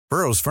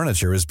Burrow's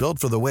furniture is built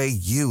for the way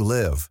you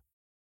live.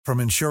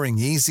 From ensuring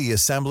easy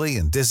assembly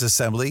and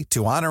disassembly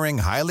to honoring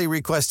highly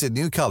requested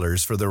new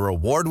colors for their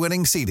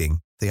award-winning seating,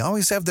 they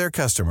always have their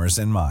customers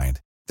in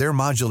mind. Their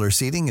modular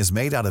seating is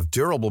made out of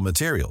durable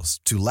materials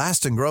to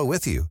last and grow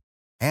with you.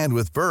 And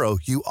with Burrow,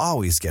 you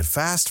always get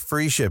fast,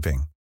 free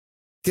shipping.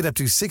 Get up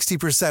to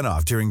 60%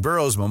 off during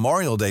Burrow's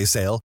Memorial Day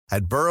sale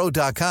at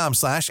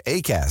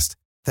burrow.com/ACAST.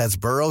 That's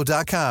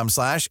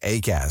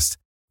burrow.com/ACAST.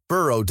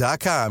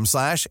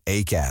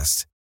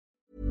 burrow.com/ACAST.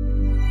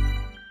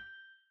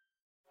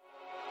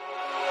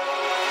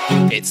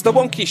 It's the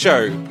Wonky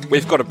Show.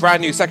 We've got a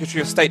brand new Secretary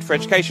of State for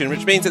Education,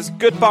 which means it's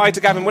goodbye to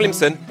Gavin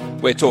Williamson.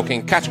 We're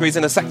talking categories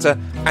in a sector,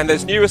 and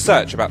there's new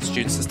research about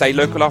students to stay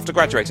local after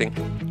graduating.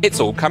 It's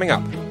all coming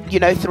up. You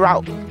know,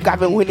 throughout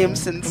Gavin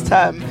Williamson's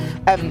term,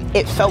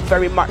 it felt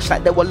very much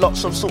like there were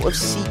lots of sort of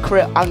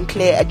secret,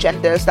 unclear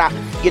agendas that,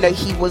 you know,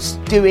 he was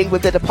doing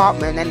with the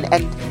department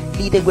and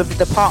leading with the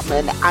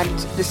department, and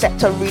the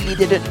sector really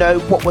didn't know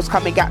what was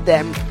coming at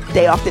them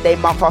day after day,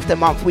 month after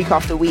month, week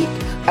after week,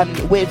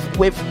 with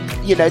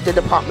you know, the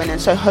department. And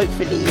so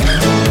hopefully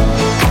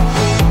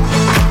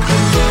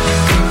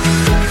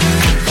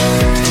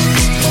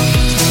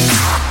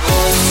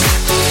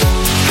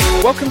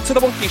welcome to The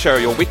Wonky Show,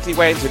 your weekly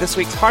way into this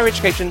week's higher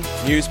education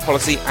news,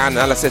 policy and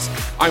analysis.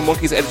 I'm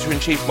Wonky's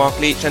Editor-in-Chief, Mark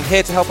Leach, and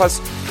here to help us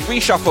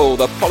reshuffle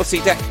the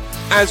policy deck,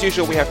 as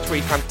usual, we have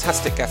three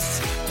fantastic guests.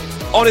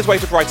 On his way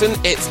to Brighton,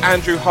 it's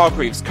Andrew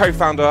Hargreaves,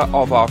 co-founder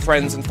of our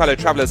friends and fellow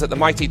travellers at the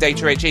mighty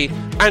Data HE.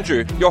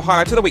 Andrew, your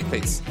highlight of the week,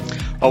 please.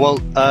 Oh, well,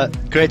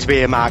 great to be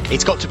here, Mark.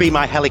 It's got to be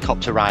my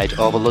helicopter ride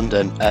over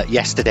London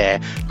yesterday.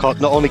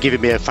 Not only giving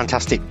me a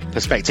fantastic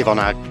perspective on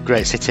our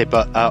great city,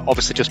 but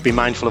obviously just be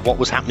mindful of what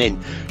was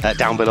happening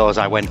down below as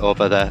I went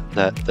over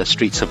the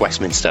streets of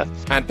Westminster.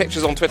 And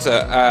pictures on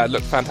Twitter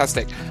look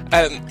fantastic.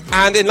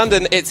 And in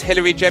London, it's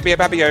Hilary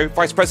Jebbia-Babio,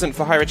 Vice President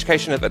for Higher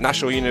Education at the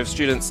National Union of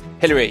Students.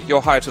 Hilary, your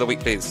highlight of the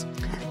week, please.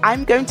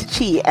 I'm going to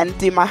cheat and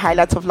do my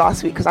highlight of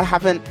last week because I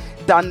haven't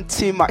done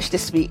too much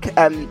this week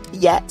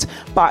yet,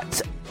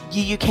 but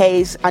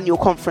UUK's annual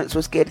conference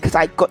was good because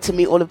I got to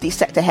meet all of these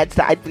sector heads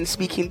that I'd been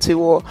speaking to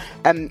or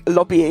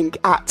lobbying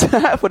at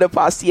for the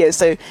past year.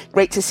 So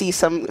great to see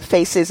some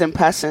faces in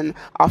person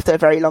after a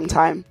very long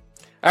time.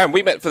 And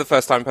we met for the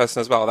first time in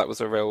person as well. That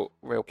was a real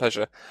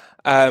pleasure.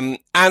 And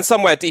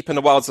somewhere deep in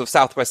the wilds of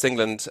southwest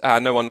England,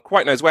 no one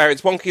quite knows where,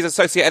 it's Wonky's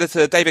Associate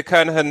Editor, David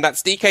Kernahan.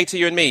 That's DK to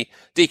you and me.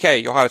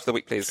 DK, your highlight of the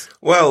week, please.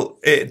 Well,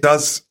 it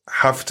does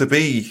have to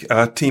be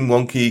Team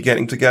Wonky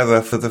getting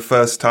together for the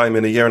first time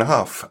in a year and a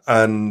half.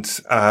 And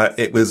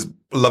it was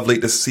lovely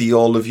to see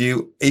all of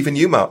you, even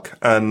you, Mark.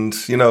 And,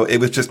 you know, it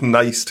was just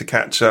nice to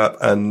catch up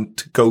and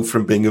to go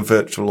from being a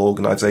virtual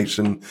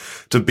organisation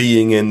to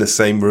being in the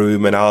same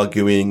room and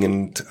arguing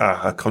and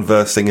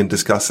conversing and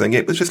discussing.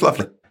 It was just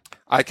lovely.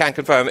 I can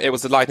confirm it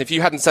was a delight. And if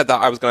you hadn't said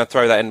that, I was going to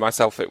throw that in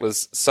myself. It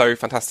was so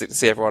fantastic to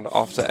see everyone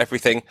after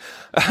everything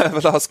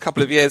the last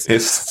couple of years.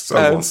 Yes,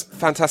 so was.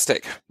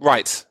 Fantastic.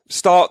 Right.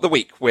 Start the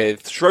week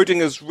with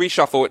Schrodinger's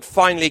reshuffle. It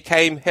finally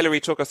came. Hilary,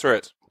 talk us through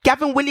it.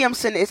 Gavin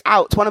Williamson is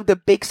out, one of the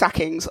big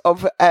sackings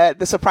of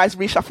the surprise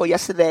reshuffle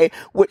yesterday,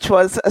 which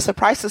was a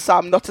surprise to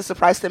some, not a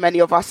surprise to many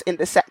of us in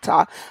the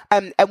sector.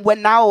 And we're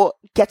now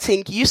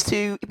getting used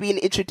to being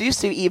introduced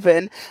to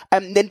even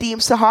Nadeem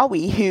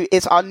Sahawi, who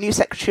is our new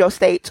Secretary of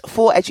State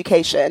for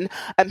Education,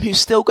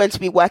 who's still going to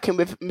be working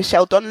with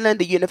Michelle Donnellan,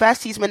 the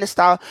Universities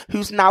Minister,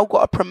 who's now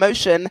got a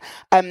promotion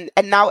and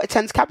now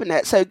attends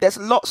Cabinet. So there's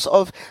lots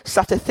of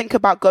stuff to think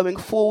about going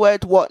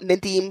forward, what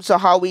Nadeem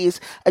Sahawi's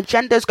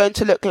agenda is going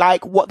to look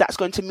like, what that's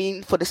going to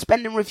mean for the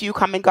spending review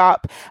coming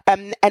up,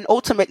 and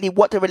ultimately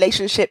what the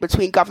relationship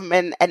between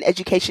government and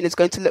education is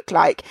going to look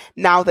like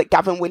now that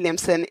Gavin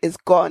Williamson is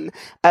gone.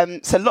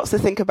 So lots to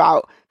think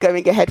about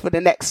going ahead for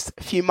the next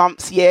few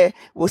months, year.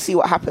 We'll see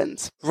what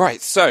happens.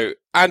 Right. So,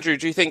 Andrew,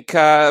 do you think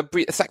a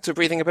sector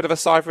breathing a bit of a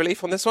sigh of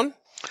relief on this one?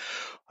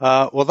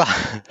 Well,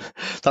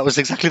 that was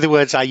exactly the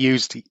words I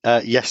used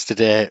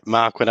yesterday,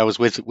 Mark, when I was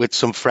with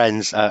some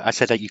friends. I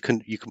said that you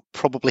can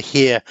probably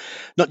hear,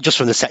 not just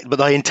from the sector, but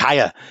the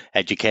entire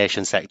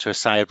education sector, a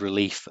sigh of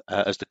relief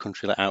as the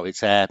country let out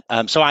its air.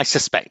 So I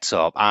suspect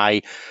so.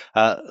 I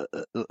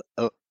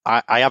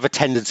have a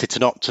tendency to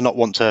not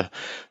want to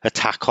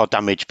attack or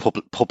damage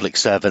public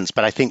servants,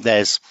 but I think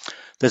there's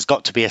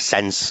got to be a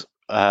sense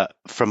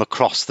from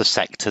across the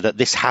sector that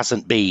this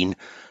hasn't been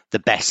the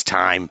best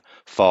time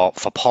for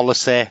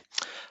policy,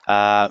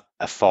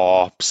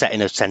 for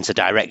setting a sense of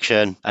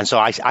direction, and so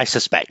I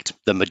suspect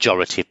the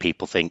majority of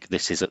people think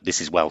this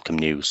is welcome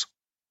news.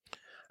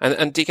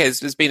 And DK,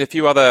 there's been a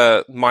few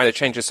other minor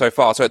changes so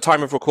far. So at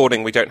time of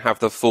recording, we don't have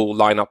the full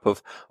lineup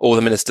of all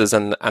the ministers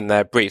and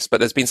their briefs, but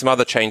there's been some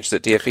other changes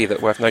at DfE that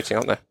are worth noting,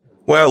 aren't there?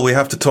 Well, we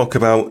have to talk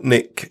about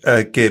Nick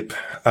Gibb.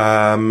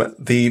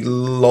 The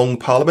Long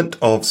Parliament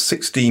of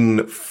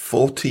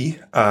 1640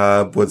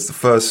 was the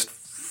first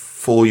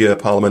 4-year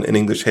parliament in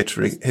English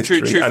history.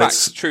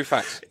 True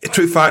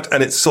fact.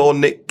 And it saw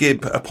Nick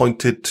Gibb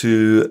appointed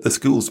to the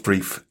schools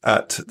brief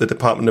at the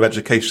Department of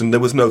Education. There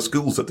was no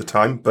schools at the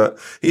time, but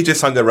he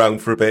just hung around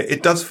for a bit.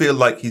 It does feel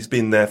like he's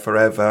been there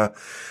forever.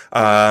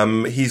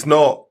 He's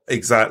not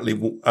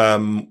exactly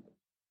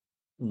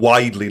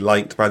widely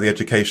liked by the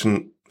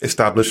education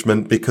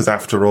establishment because,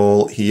 after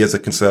all, he is a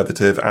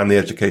conservative, and the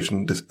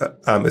education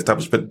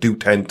establishment do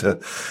tend to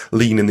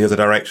lean in the other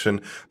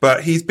direction.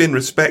 But he's been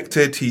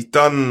respected. He's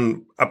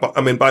done,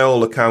 by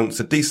all accounts,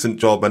 a decent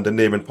job under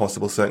near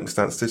impossible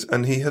circumstances,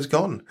 and he has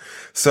gone.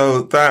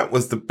 So that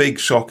was the big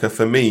shocker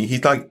for me.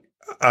 He's like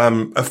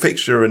a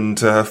fixture and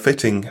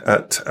fitting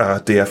at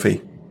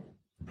DFE.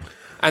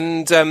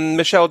 And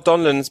Michelle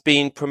Donlan's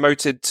been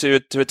promoted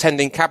to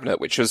attending cabinet,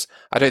 which was,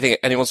 I don't think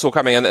anyone saw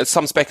coming. And there's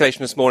some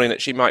speculation this morning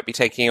that she might be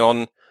taking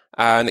on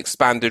an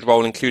expanded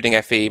role, including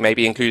FE,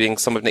 maybe including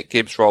some of Nick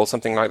Gibbs' role,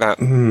 something like that.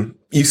 Mm-hmm.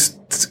 You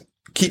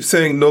keep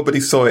saying nobody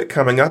saw it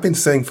coming. I've been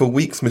saying for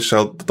weeks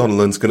Michelle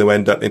Donlan's going to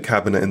end up in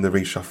cabinet in the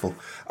reshuffle.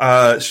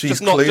 She's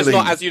just not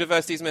as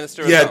universities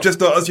minister. Yeah, just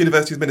not as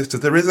universities minister.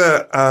 There is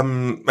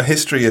a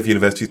history of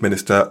universities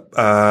minister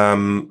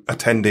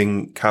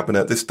attending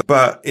cabinet.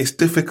 But it's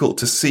difficult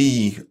to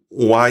see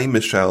why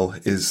Michelle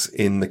is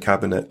in the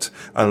cabinet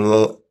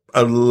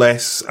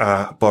unless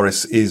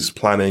Boris is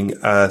planning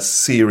a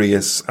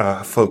serious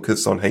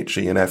focus on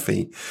HE and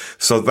FE.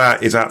 So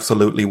that is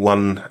absolutely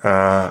one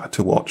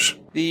to watch.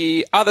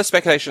 The other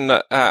speculation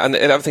and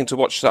the other thing to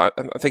watch that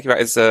I'm thinking about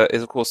is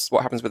of course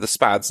what happens with the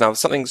SPADs. Now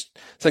something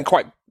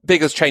quite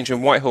big has changed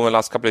in Whitehall in the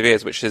last couple of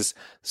years, which is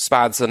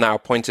SPADs are now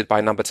appointed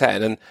by Number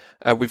 10,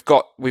 and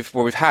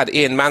we've had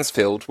Ian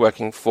Mansfield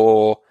working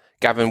for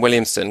Gavin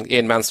Williamson.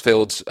 Ian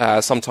Mansfield,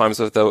 sometimes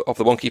of the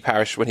wonky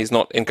parish when he's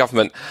not in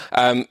government.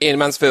 Ian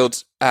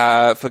Mansfield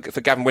for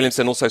Gavin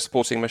Williamson, also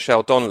supporting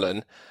Michelle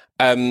Donlan.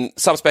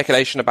 Some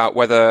speculation about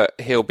whether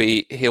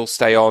he'll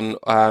stay on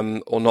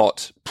or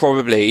not,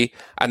 probably.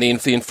 And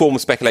the informed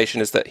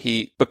speculation is that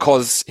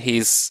because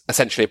he's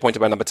essentially appointed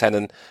by Number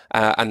 10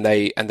 and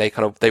they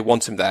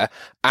want him there.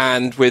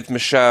 And with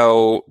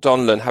Michelle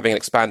Donlan having an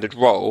expanded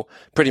role,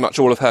 pretty much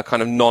all of her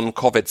kind of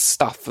non-COVID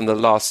stuff from the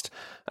last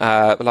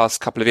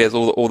couple of years,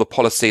 all the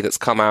policy that's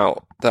come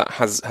out that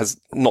has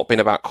not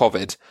been about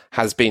COVID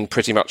has been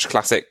pretty much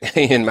classic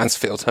Ian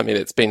Mansfield. I mean,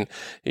 it's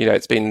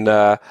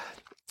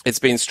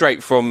been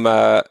straight from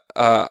all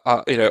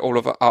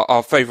of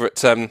our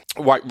favourite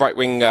right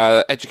wing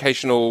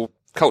educational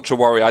culture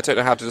warrior. I don't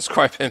know how to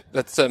describe him,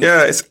 but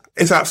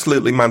it's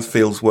absolutely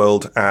Mansfield's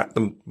world at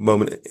the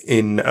moment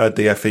in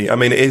DFE. I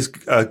mean, it is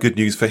good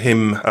news for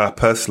him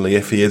personally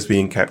if he is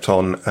being kept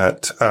on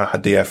at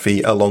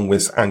DFE along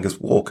with Angus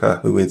Walker,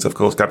 who is of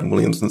course Gavin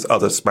Williamson's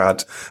other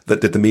SPAD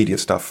that did the media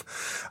stuff.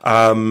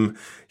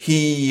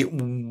 He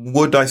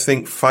would, I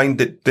think, find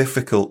it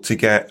difficult to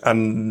get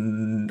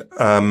another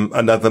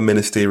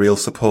ministerial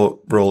support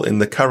role in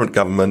the current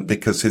government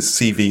because his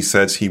CV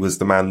says he was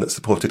the man that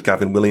supported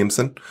Gavin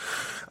Williamson.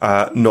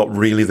 Not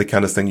really the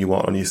kind of thing you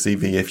want on your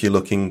CV if you're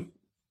looking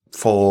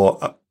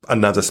for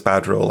another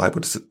SPAD role, I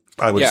would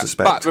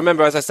suspect. But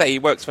remember, as I say, he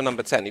works for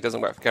Number 10. He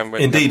doesn't work for Gavin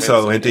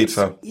Williamson. Indeed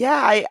so.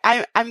 Yeah,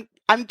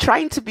 I'm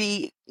trying to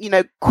be,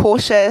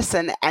 cautious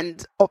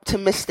and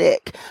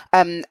optimistic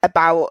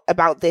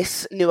about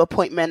this new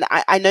appointment.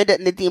 I know that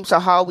Nadeem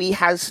Zahawi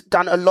has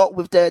done a lot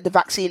with the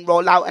vaccine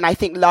rollout, and I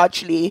think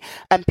largely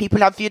people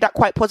have viewed that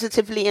quite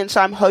positively. And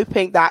so I'm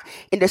hoping that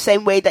in the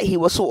same way that he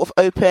was sort of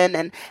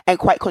open and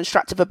quite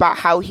constructive about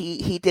how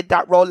he did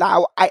that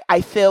rollout,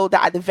 I feel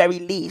that at the very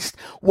least,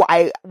 what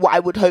I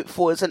would hope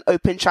for is an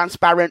open,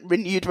 transparent,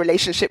 renewed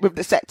relationship with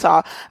the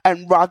sector,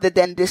 and rather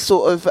than this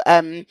sort of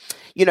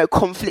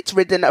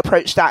conflict-ridden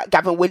approach that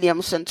Gavin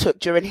Williamson took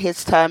during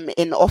his term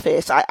in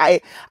office.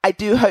 I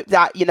do hope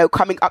that,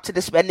 coming up to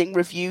the spending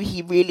review,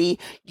 he really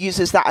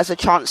uses that as a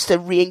chance to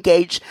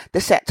re-engage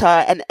the sector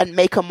and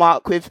make a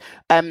mark with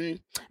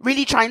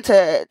really trying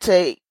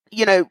to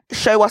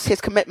show us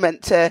his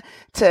commitment to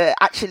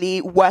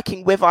actually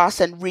working with us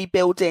and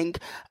rebuilding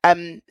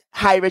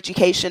higher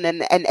education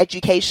and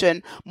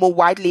education more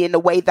widely in a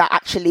way that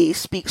actually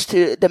speaks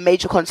to the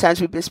major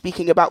concerns we've been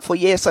speaking about for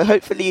years. So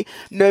hopefully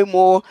no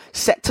more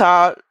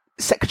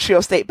Secretary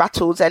of State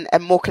battles and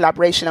more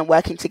collaboration and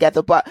working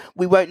together, but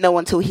we won't know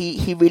until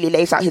he really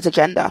lays out his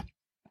agenda.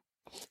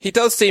 He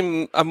does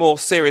seem a more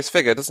serious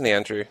figure, doesn't he,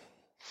 Andrew?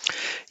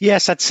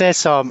 Yes, I'd say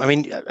so. I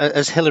mean,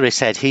 as Hilary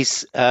said,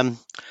 he's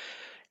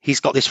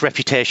got this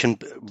reputation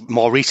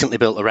more recently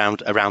built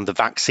around the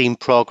vaccine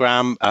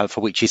program,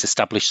 for which he's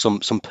established some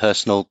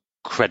personal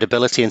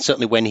credibility, and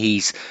certainly when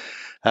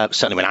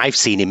I've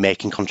seen him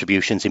making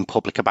contributions in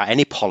public about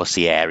any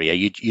policy area,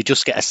 you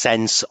just get a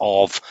sense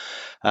of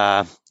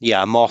a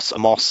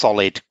more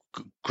solid,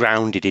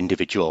 grounded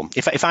individual.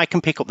 If I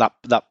can pick up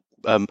that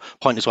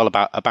point as well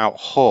about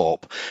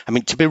hope. I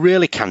mean, to be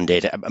really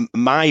candid,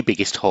 my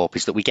biggest hope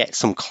is that we get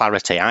some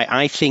clarity.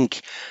 I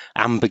think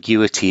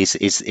ambiguity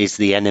is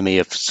the enemy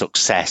of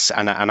success,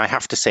 and I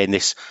have to say, in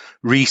this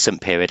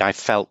recent period, I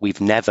felt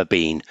we've never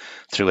been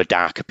through a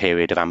darker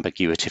period of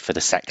ambiguity for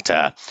the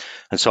sector.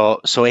 And so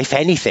if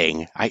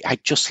anything,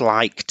 I'd just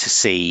like to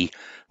see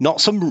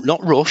not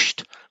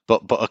rushed,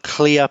 but a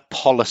clear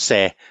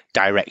policy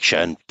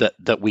direction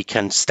that we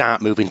can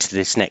start moving to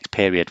this next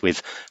period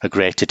with a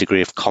greater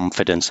degree of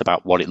confidence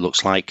about what it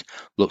looks like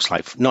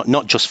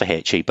not just for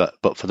HE but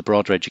for the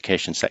broader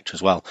education sector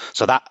as well.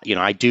 So that,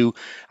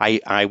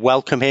 I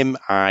welcome him.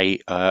 I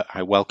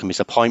welcome his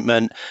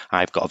appointment.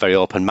 I've got a very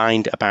open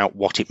mind about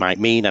what it might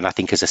mean, and I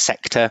think as a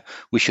sector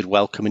we should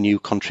welcome a new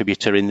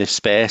contributor in this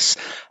space,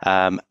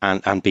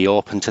 and be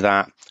open to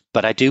that.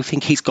 But I do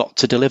think he's got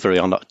to deliver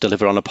on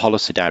a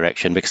policy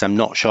direction, because I'm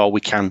not sure we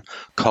can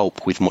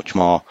cope with much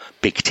more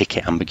big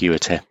ticket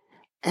ambiguity.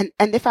 And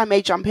if I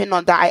may jump in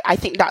on that, I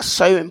think that's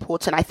so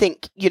important. I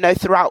think,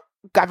 throughout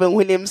Gavin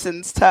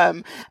Williamson's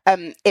term,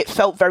 it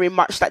felt very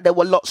much like there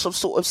were lots of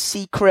sort of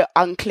secret,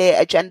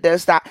 unclear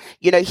agendas that,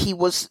 he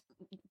was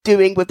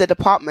doing with the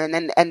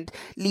department and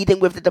leading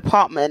with the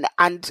department,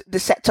 and the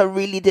sector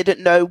really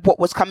didn't know what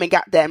was coming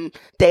at them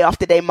day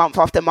after day, month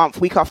after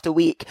month, week after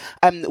week,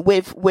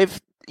 with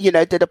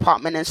the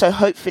department. And so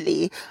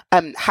hopefully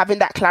having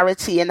that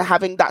clarity and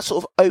having that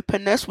sort of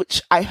openness,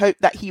 which I hope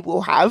that he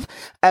will have,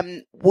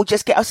 will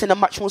just get us in a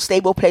much more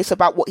stable place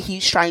about what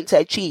he's trying to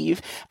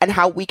achieve and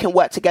how we can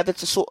work together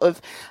to sort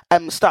of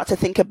start to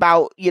think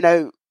about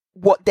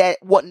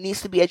what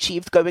needs to be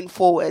achieved going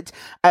forward.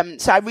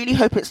 So I really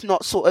hope it's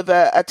not sort of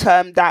a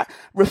term that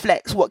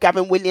reflects what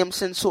Gavin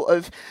Williamson sort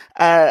of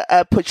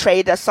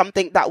portrayed as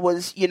something that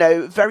was,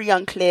 very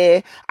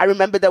unclear. I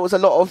remember there was a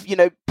lot of,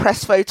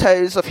 press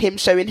photos of him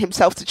showing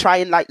himself to try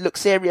and look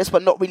serious,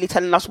 but not really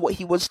telling us what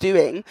he was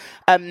doing.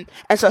 And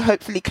so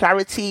hopefully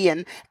clarity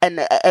and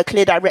a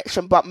clear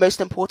direction, but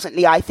most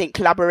importantly, I think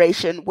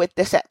collaboration with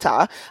the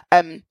sector,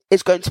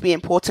 is going to be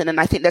important.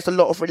 And I think there's a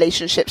lot of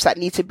relationships that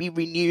need to be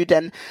renewed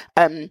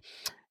and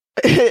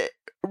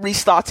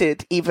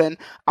restarted even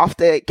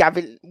after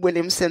Gavin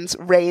Williamson's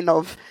reign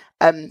of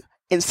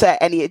insert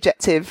any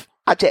adjective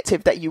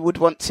that you would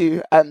want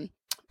to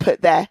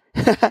put there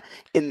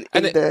in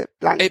the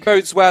blank. It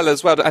bodes well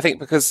as well, I think,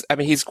 because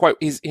he's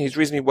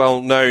reasonably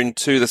well known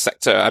to the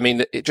sector. I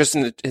mean, just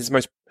in his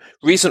most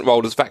recent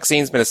role as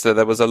vaccines minister,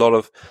 there was a lot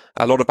of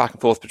back and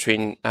forth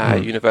between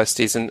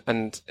universities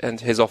and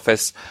his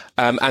office,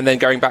 and then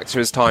going back to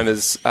his time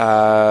as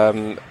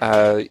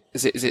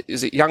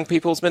is it young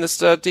people's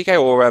minister, DK,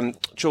 or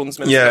children's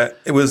minister? Yeah,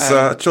 it was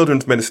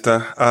children's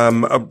minister,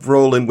 a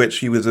role in which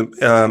he was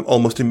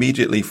almost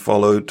immediately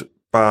followed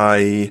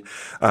by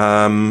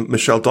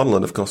Michelle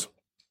Donnellan, of course.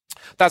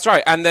 That's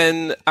right. And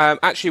then,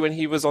 actually, when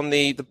he was on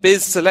the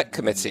Biz Select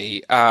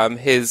Committee,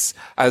 as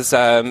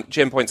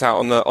Jim points out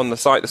on the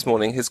site this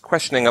morning, his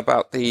questioning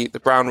about the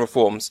Brown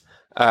reforms,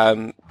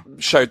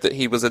 showed that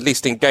he was at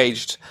least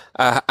engaged,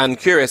 and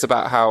curious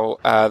about how,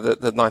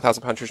 the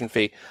 £9,000 tuition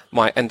fee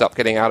might end up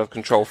getting out of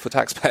control for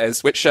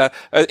taxpayers, which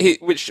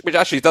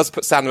actually does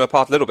stand him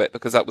apart a little bit,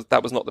 because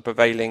that was not the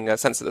prevailing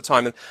sense at the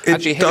time. And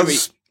actually, Hillary,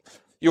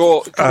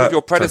 Your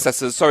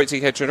predecessors, sorry to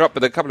interrupt,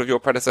 but a couple of your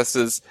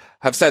predecessors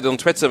have said on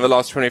Twitter in the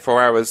last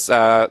 24 hours,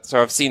 so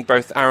I've seen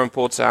both Aaron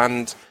Porter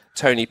and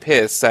Tony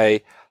Pierce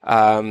say,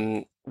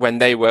 when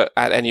they were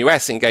at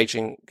NUS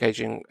engaging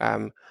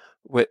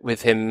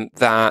with him,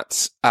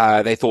 that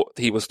they thought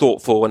he was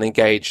thoughtful and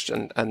engaged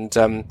and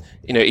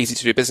easy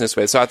to do business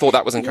with. So I thought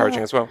that was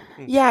encouraging as well.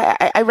 Yeah,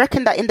 I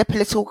reckon that in the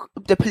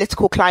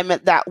political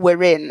climate that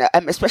we're in,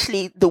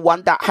 especially the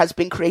one that has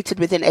been created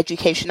within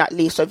education, at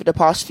least over the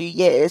past few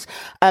years,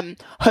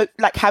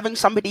 having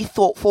somebody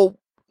thoughtful,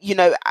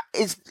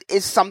 is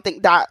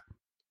something that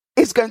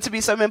is going to be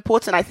so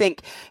important. I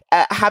think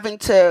having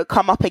to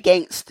come up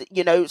against,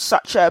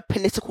 such a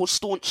political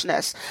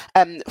staunchness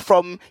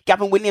from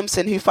Gavin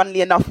Williamson, who,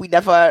 funnily enough, we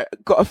never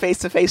got a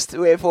face-to-face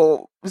with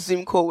or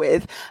Zoom call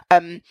with,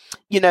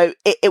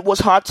 it was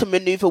hard to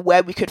maneuver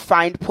where we could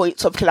find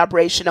points of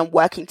collaboration and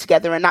working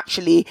together, and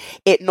actually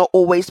it not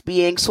always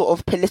being sort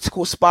of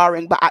political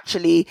sparring, but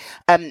actually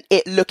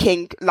it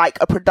looking like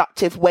a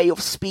productive way of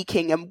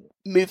speaking and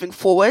moving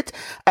forward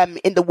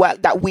in the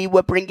work that we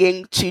were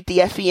bringing to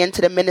DFE and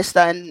to the minister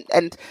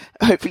and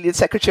hopefully the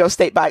Secretary of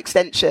State by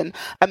extension.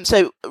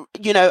 So,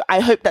 I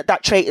hope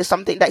that trait is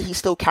something that he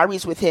still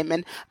carries with him,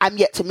 and I'm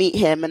yet to meet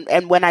him.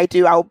 And when I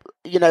do, I'll,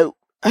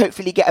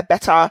 hopefully get a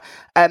better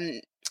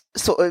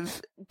sort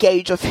of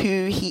gauge of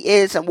who he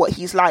is and what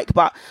he's like.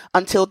 But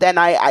until then,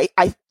 I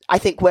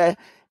think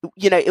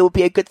it would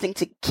be a good thing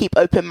to keep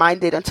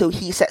open-minded until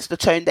he sets the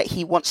tone that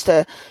he wants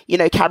to,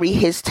 carry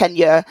his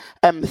tenure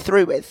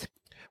through with.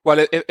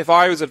 Well, if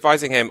I was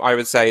advising him, I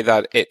would say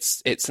that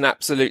it's an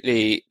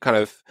absolutely kind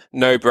of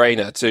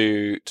no-brainer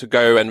to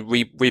go and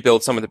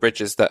rebuild some of the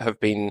bridges that have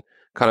been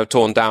kind of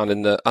torn down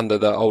under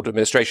the old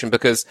administration,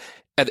 because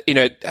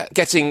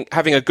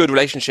having a good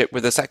relationship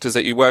with the sectors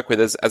that you work with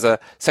as a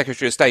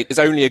Secretary of State is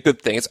only a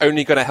good thing. It's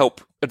only going to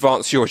help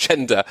advance your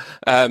agenda.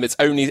 It's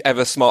only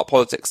ever smart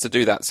politics to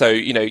do that. So,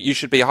 you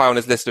should be high on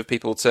his list of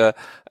people to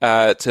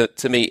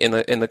meet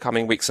in the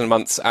coming weeks and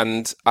months.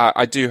 And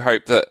I do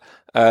hope that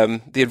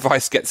the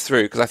advice gets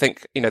through, because I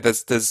think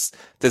there's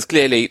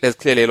clearly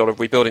a lot of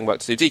rebuilding work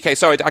to do. DK,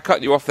 sorry, I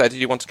cut you off there. Did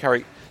you want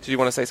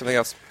to say something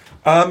else?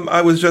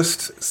 I was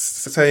just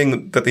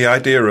saying that the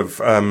idea of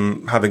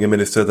having a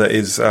minister that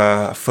is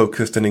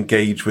focused and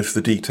engaged with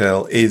the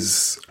detail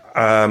is,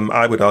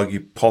 I would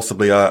argue,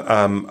 possibly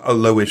a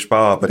lowish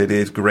bar, but it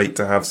is great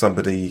to have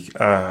somebody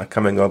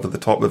coming over the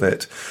top of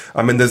it.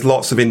 I mean, there's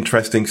lots of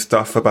interesting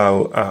stuff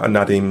about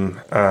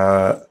Nadim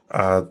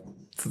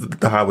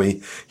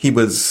Dahawi.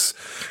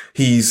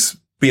 He's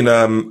been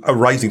a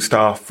rising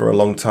star for a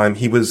long time.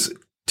 He was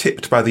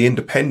tipped by The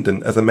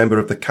Independent as a member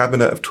of the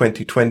cabinet of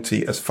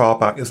 2020 as far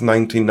back as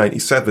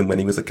 1997 when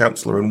he was a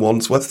councillor in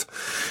Wandsworth.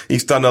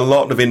 He's done a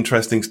lot of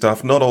interesting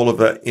stuff, not all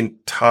of it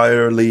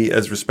entirely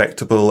as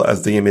respectable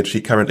as the image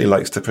he currently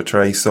likes to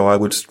portray, so I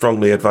would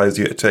strongly advise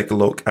you to take a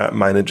look at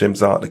mine and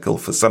Jim's article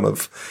for some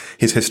of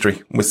his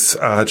history with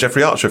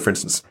Jeffrey Archer, for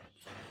instance.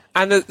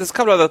 And there's a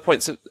couple of other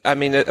points. I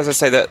mean, as I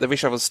say, the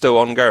reshuffle is still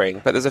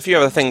ongoing, but there's a few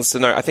other things to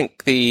note. I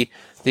think the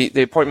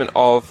appointment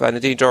of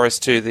Nadine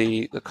Dorris to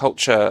the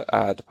culture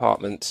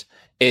department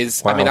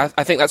is. Wow. I mean,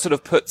 I think that sort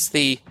of puts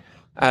the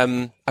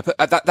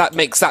that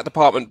makes that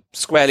department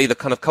squarely the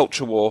kind of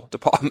culture war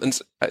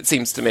department. It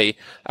seems to me,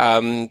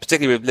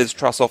 particularly with Liz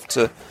Truss off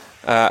to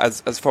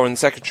as Foreign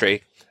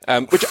Secretary.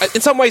 Which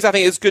in some ways I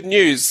think is good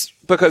news,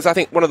 because I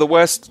think one of the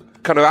worst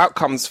kind of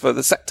outcomes for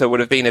the sector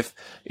would have been if,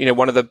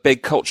 one of the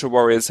big culture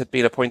warriors had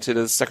been appointed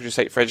as Secretary of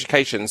State for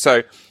Education.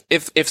 So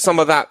if some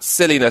of that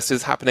silliness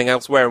is happening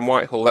elsewhere in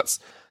Whitehall,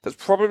 that's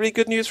probably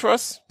good news for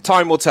us.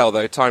 Time will tell,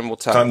 though. Time will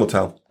tell. Time will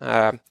tell.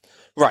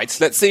 Right,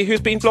 let's see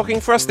who's been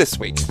blogging for us this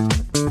week.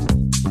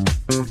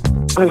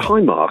 Oh,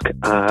 hi, Mark.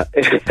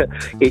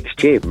 It's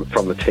Jim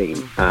from the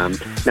team.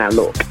 Now,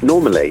 look,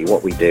 normally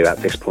what we do at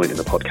this point in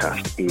the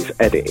podcast is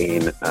edit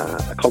in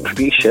a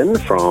contribution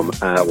from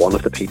one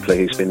of the people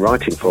who's been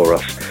writing for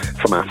us,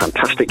 from our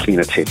fantastic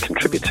community of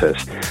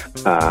contributors,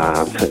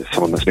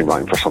 someone that's been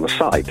writing for us on the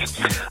site.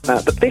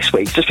 But this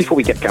week, just before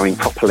we get going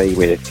properly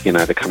with,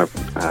 the kind of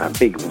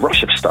big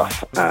rush of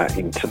stuff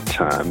into the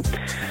term,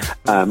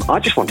 I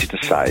just wanted to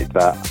say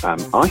that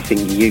I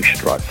think you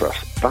should write for us.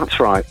 That's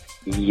right.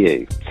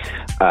 You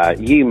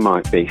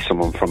might be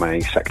someone from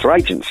a sector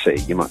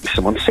agency, you might be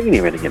someone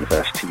senior in a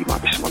university, you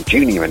might be someone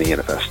junior in a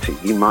university,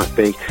 you might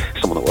be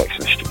someone that works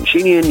in a students'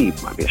 union, you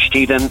might be a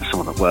student,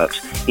 someone that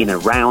works in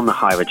around the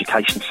higher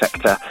education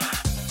sector.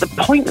 The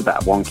point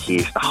about Wonky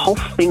is the whole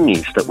thing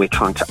is that we're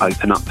trying to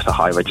open up the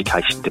higher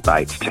education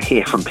debate, to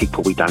hear from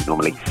people we don't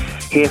normally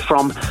hear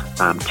from,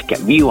 to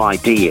get new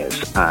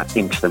ideas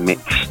into the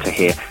mix, to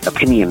hear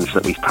opinions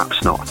that we've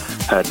perhaps not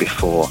heard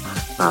before,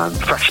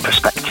 fresh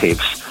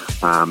perspectives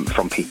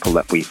from people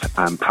that we've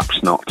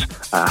perhaps not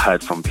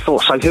heard from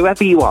before. So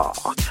whoever you are,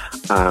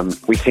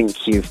 we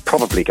think you've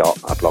probably got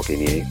a blog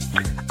in you.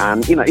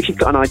 And, if you've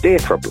got an idea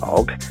for a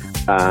blog,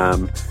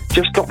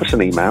 just drop us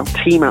an email,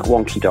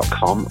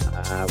 team@wonky.com.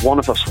 One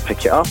of us will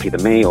pick it up, either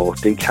me or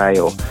DK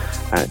or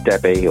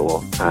Debbie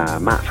or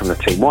Matt from the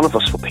team. One of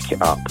us will pick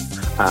it up,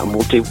 and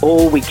we'll do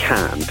all we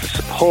can to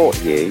support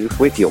you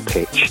with your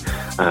pitch,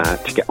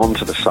 to get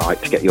onto the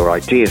site, to get your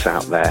ideas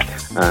out there,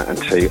 and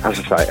to, as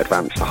I say,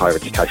 advance the higher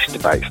education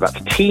debate. So that's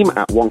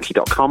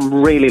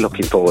team@wonky.com. Really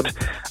looking forward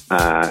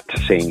to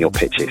seeing your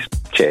pitches.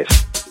 Cheers.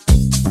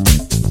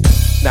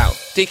 Now,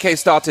 DK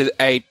started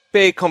a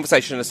big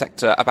conversation in the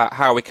sector about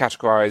how we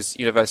categorise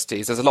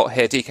universities. There's a lot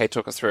here. DK,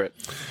 talk us through it.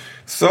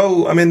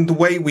 So, I mean, the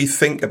way we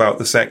think about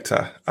the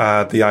sector,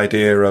 the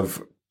idea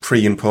of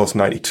pre and post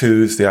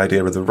 92s, the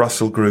idea of the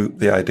Russell Group,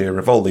 the idea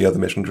of all the other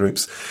mission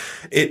groups,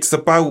 it's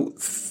about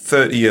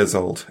 30 years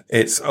old.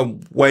 It's a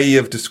way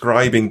of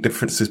describing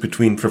differences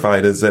between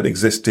providers that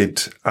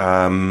existed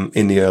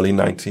in the early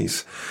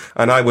 90s.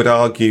 And I would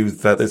argue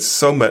that there's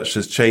so much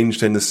has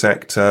changed in the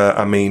sector.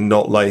 I mean,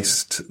 not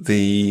least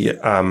the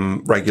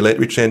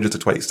regulatory changes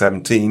of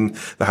 2017,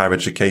 the Higher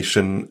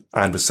Education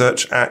and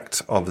Research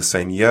Act of the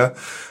same year.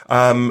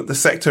 The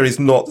sector is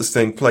not the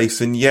same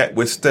place, and yet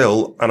we're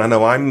still, and I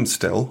know I'm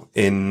still,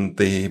 in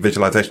the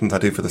visualizations I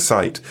do for the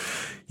site,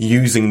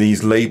 using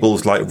these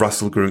labels like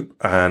Russell Group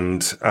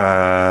and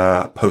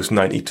Post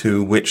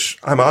 92, which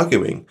I'm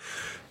arguing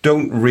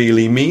don't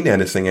really mean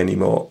anything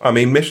anymore. I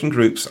mean, mission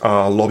groups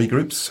are lobby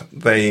groups.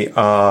 They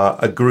are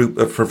a group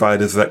of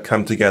providers that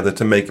come together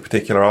to make a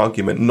particular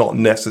argument, not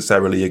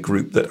necessarily a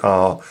group that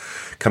are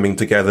coming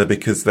together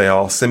because they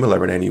are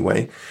similar in any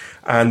way.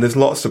 And there's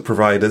lots of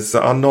providers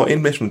that are not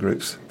in mission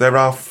groups. There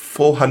are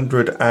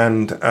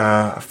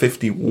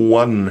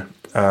 451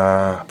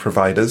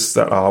 providers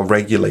that are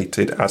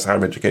regulated as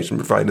higher education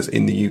providers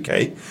in the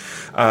UK.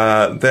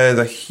 There's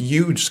a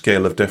huge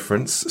scale of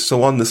difference.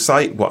 So on the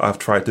site, what I've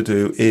tried to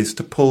do is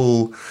to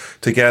pull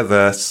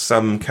together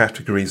some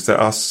categories that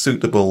are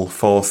suitable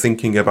for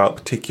thinking about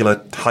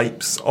particular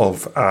types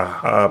of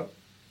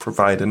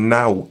provider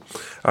now,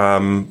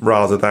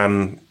 rather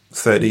than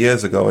 30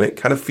 years ago. And it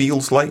kind of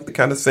feels like the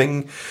kind of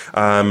thing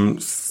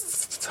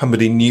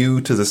somebody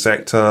new to the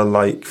sector,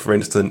 like, for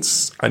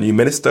instance, a new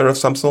minister of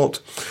some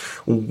sort,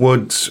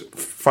 would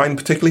find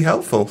particularly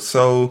helpful.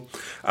 So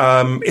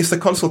it's a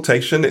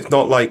consultation. It's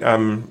not like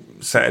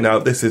I'm setting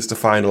out, this is the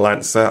final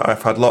answer.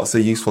 I've had lots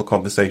of useful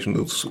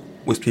conversations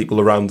with people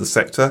around the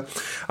sector.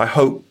 I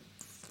hope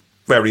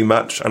very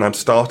much, and I'm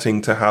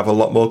starting to have a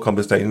lot more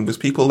conversations with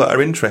people that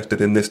are interested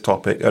in this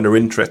topic and are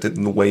interested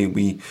in the way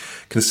we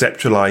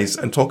conceptualize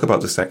and talk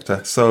about the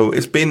sector. So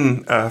it's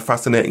been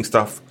fascinating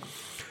stuff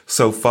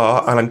so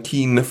far, and I'm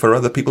keen for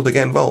other people to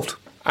get involved.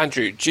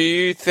 Andrew, do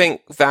you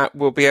think that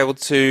we'll be able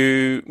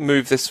to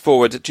move this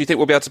forward? Do you think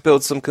we'll be able to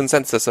build some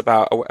consensus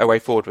about a way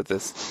forward with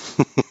this?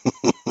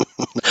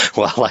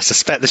 Well, I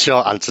suspect the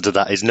short answer to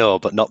that is no,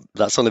 but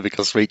that's only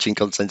because reaching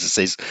consensus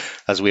is,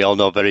 as we all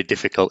know, very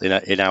difficult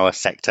in our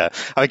sector.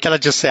 I mean, can I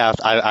just say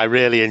I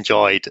really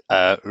enjoyed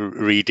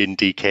reading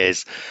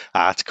DK's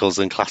articles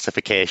and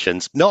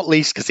classifications, not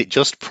least because it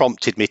just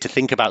prompted me to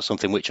think about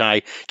something which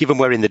given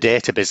we're in the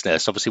data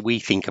business, obviously we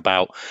think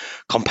about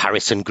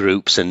comparison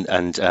groups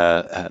and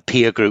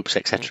peer groups,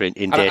 etc.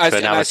 in data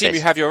analysis. I assume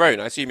you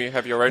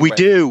have your own.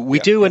 We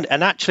do.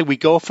 And actually we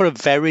go for a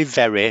very,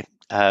 very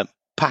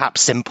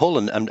perhaps simple,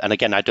 and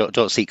again, I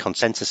don't seek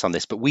consensus on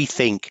this, but we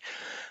think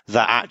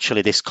that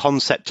actually this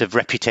concept of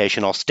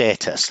reputation or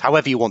status,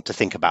 however you want to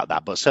think about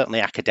that, but certainly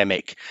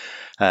academic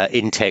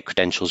intake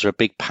credentials are a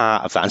big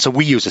part of that. And so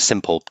we use a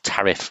simple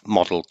tariff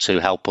model to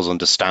help us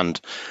understand.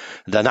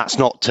 Then that's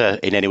not to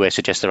in any way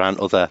suggest there aren't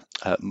other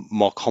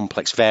more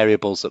complex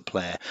variables at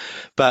play.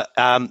 But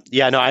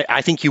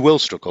I think you will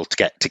struggle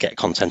to get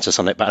consensus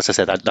on it. But as I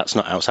said, that's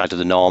not outside of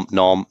the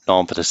norm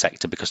for the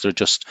sector, because there are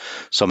just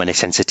so many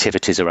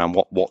sensitivities around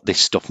what this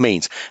stuff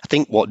means. I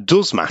think what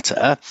does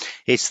matter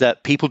is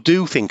that people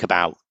do think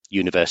about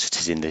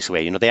universities in this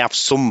way. They have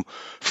some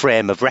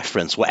frame of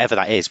reference, whatever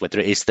that is, whether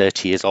it is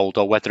 30 years old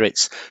or whether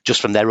it's just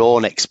from their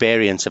own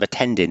experience of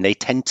attending. They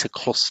tend to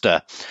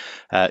cluster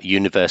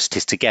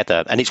universities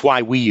together. And it's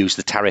why we use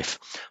the tariff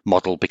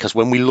model, because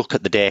when we look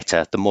at the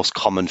data, the most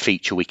common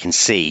feature we can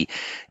see,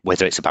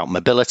 whether it's about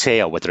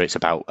mobility or whether it's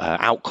about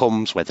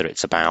outcomes, whether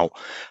it's about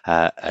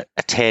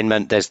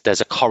attainment,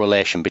 there's a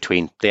correlation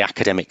between the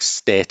academic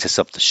status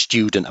of the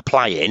student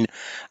applying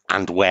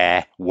and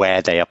where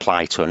they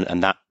apply to,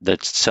 and that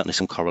there's certainly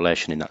some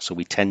correlation in that. So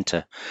we tend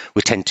to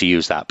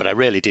use that. But I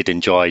really did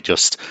enjoy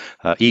just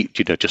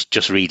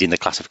reading the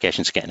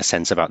classifications, getting a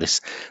sense about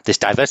this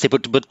diversity.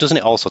 But doesn't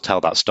it also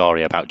tell that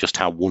story about just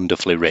how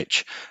wonderfully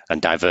rich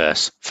and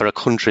diverse for a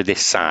country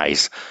this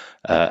size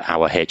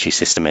our HE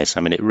system is?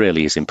 I mean, it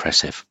really is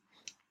impressive.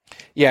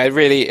 Yeah, it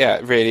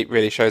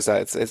really shows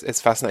that.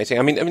 It's fascinating.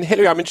 I mean,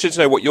 Hilary, I'm interested to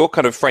know what your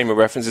kind of frame of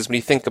reference is when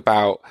you think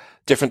about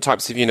different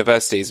types of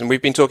universities. And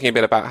we've been talking a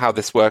bit about how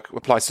this work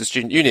applies to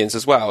student unions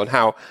as well, and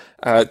how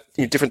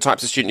different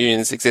types of student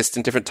unions exist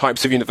in different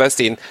types of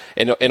university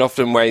in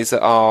often ways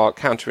that are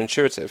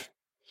counterintuitive.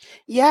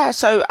 Yeah,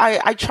 so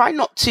I try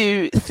not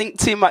to think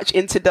too much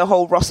into the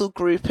whole Russell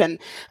group and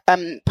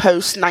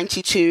post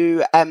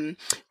 92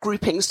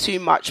 groupings too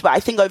much, but I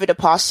think over the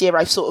past year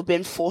I've sort of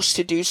been forced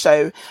to do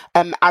so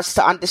as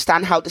to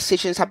understand how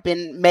decisions have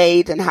been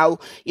made and how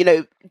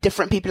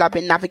different people have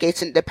been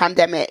navigating the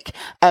pandemic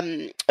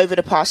over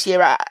the past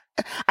year.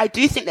 I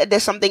do think that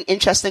there's something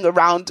interesting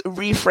around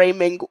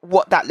reframing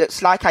what that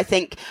looks like. I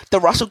think the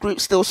Russell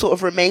group still sort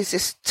of remains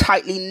this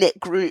tightly knit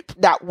group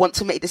that want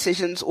to make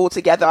decisions all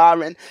together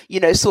and,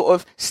 sort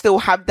of still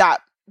have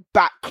that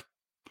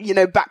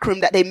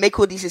backroom that they make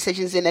all these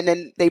decisions in, and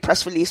then they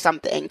press release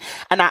something.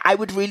 And I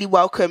would really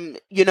welcome,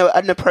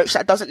 an approach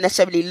that doesn't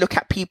necessarily look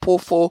at people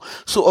for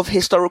sort of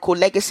historical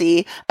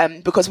legacy,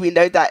 because we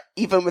know that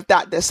even with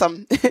that, there's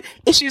some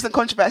issues and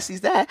controversies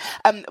there.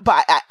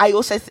 But I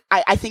also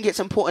think it's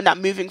important that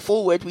moving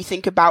forward, we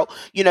think about,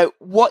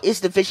 what is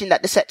the vision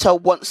that the sector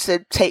wants to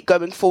take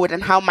going forward,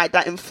 and how might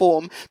that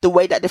inform the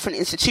way that different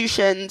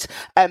institutions,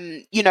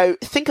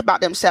 think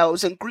about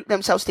themselves and group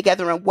themselves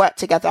together and work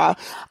together.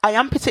 I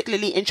am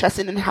particularly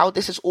interested in how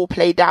this is all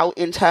played out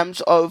in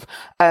terms of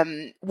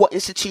what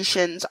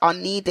institutions are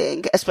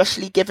needing,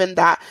 especially given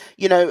that,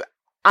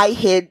 I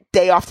hear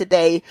day after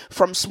day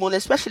from small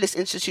and specialist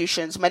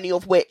institutions, many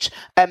of which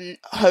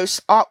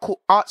host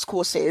arts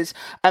courses,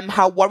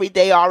 how worried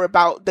they are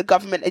about the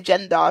government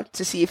agenda,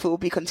 to see if it will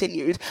be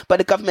continued, but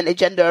the government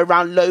agenda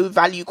around low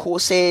value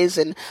courses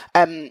and,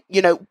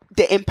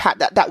 the impact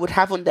that would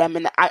have on them.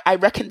 And I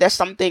reckon there's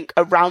something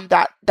around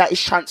that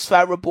is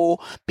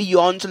transferable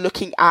beyond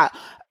looking at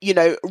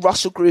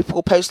Russell Group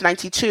or Post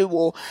 92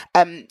 or,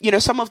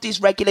 some of these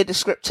regular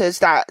descriptors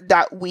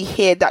that we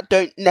hear that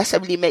don't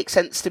necessarily make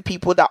sense to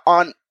people that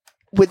aren't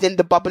within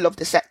the bubble of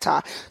the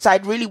sector. So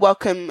I'd really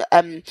welcome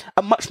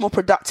a much more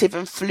productive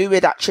and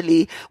fluid,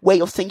 actually,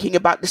 way of thinking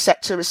about the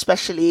sector,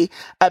 especially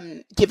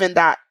given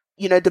that,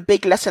 you know, the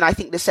big lesson I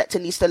think the sector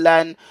needs to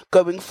learn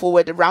going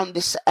forward around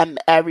this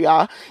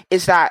area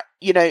is that,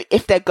 you know,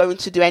 if they're going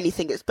to do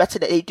anything, it's better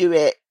that they do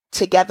it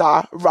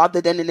together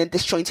rather than in a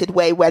disjointed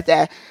way where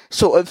they're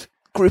sort of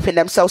grouping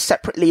themselves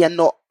separately and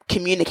not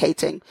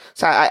communicating.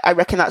 So I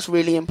reckon that's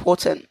really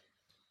important.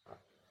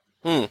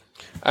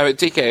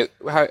 DK,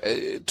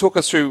 talk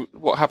us through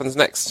what happens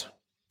next.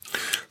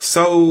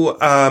 So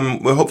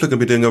we're hopefully going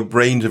to be doing a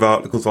range of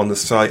articles on the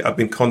site. I've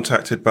been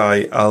contacted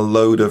by a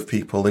load of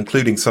people,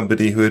 including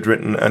somebody who had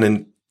written an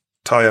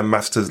entire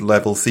master's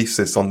level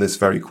thesis on this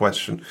very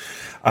question.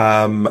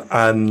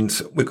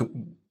 And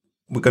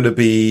we're going to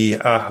be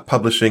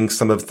publishing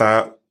some of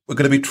that. We're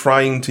going to be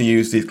trying to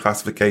use these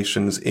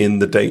classifications in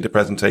the data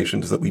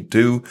presentations that we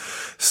do.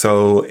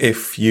 So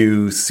if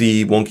you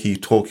see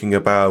Wonky talking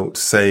about,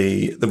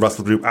 say, the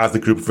Russell Group as a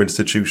group of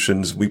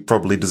institutions, we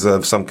probably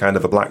deserve some kind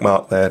of a black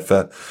mark there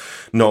for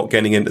not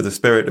getting into the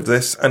spirit of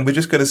this. And we're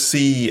just going to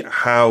see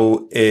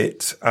how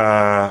it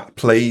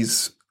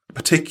plays,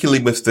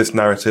 particularly with this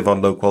narrative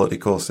on low quality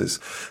courses.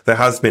 There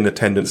has been a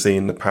tendency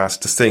in the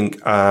past to think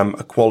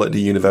a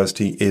quality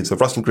university is a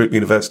Russell Group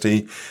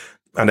university,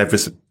 and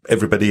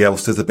everybody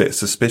else is a bit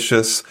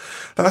suspicious.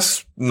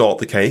 That's not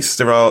the case.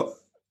 There are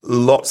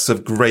lots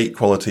of great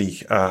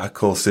quality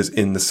courses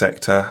in the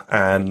sector,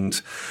 and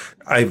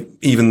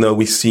even though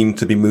we seem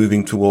to be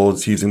moving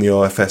towards using the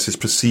OFS's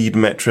PROCEED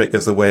metric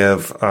as a way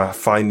of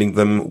finding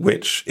them,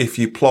 which if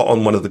you plot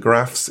on one of the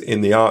graphs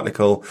in the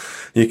article,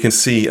 you can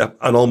see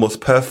an almost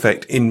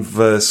perfect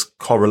inverse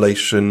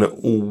correlation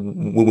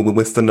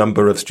with the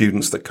number of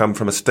students that come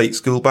from a state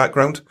school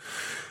background.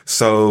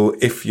 So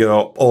if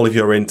all of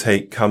your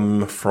intake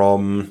come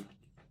from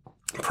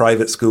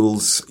private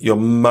schools, you're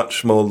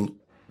much more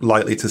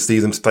likely to see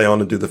them stay on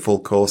and do the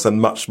full course,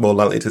 and much more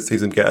likely to see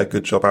them get a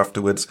good job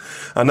afterwards.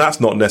 And that's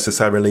not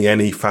necessarily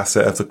any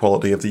facet of the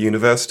quality of the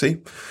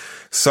university.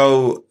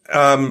 So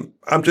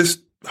I'm just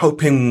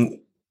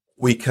hoping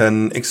we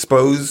can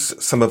expose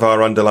some of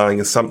our underlying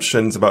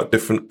assumptions about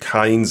different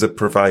kinds of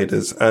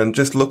providers and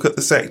just look at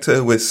the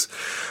sector with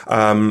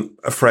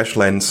a fresh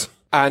lens.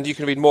 And you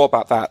can read more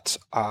about that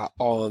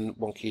on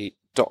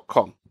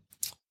wonky.com.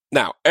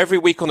 Now, every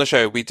week on the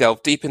show, we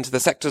delve deep into the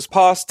sector's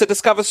past to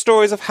discover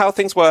stories of how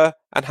things were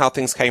and how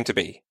things came to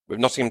be. With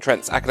Nottingham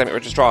Trent's academic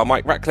registrar,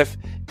 Mike Ratcliffe,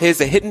 here's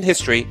the hidden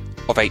history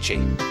of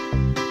HE.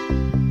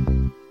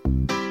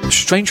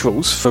 Strange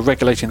rules for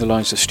regulating the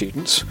lives of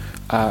students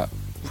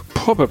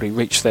probably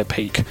reached their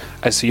peak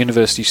as the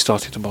university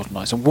started to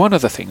modernise. And one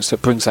of the things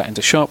that brings that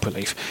into sharp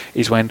relief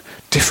is when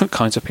different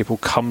kinds of people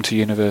come to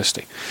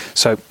university.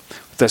 So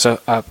there's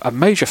a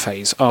major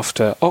phase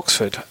after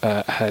Oxford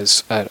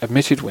has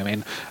admitted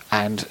women,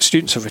 and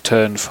students have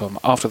returned from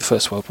after the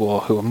First World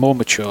War who are more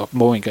mature,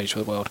 more engaged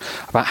with the world,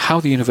 about how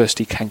the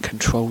university can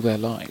control their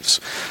lives.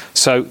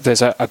 So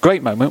there's a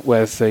great moment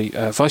where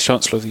the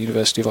Vice-Chancellor of the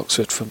University of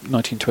Oxford from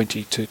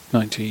 1920 to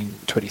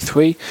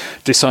 1923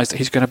 decides that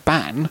he's going to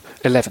ban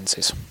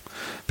 11s.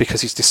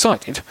 Because he's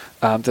decided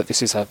that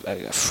this is a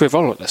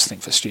frivolous thing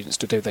for students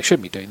to do. They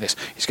shouldn't be doing this.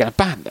 He's going to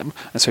ban them.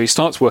 And so he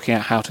starts working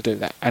out how to do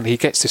that. And he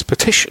gets this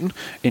petition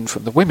in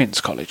from the women's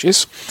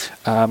colleges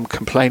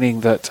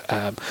complaining that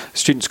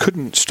students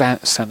couldn't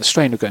stand the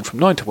strain of going from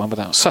 9 to 1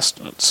 without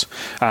sustenance.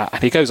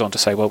 And he goes on to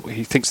say, well,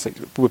 he thinks that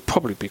it would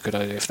probably be a good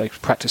idea if they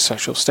practice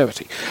social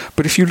austerity.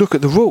 But if you look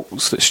at the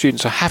rules that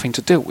students are having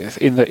to deal with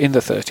in the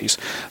 30s,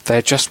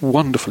 they're just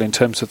wonderful in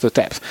terms of the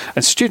depth.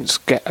 And students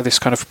get this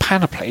kind of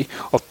panoply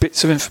of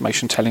bits of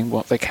information telling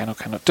what they can or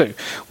cannot do,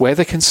 where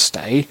they can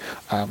stay,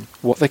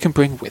 what they can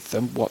bring with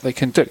them, what they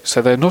can do.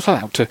 So they're not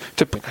allowed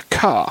to bring a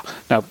car.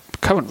 Now,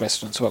 current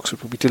residents of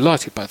Oxford will be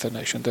delighted by the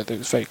notion that it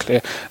was very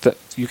clear that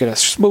you get a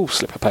small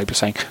slip of paper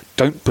saying,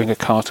 don't bring a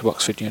car to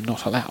Oxford, you're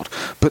not allowed.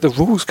 But the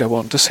rules go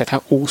on to set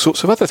out all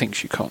sorts of other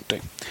things you can't do.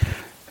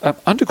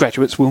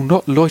 Undergraduates will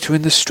not loiter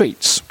in the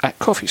streets, at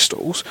coffee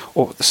stalls,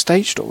 or at the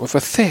stage door of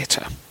a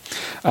theatre.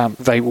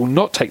 They will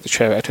not take the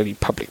chair at any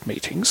public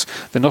meetings.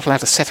 They're not allowed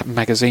to set up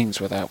magazines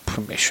without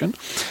permission.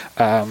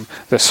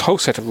 There's a whole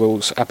set of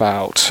rules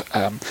about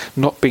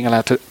not being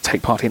allowed to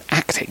take part in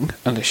acting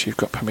unless you've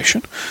got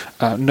permission.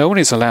 No one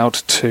is allowed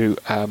to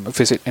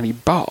visit any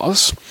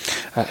bars,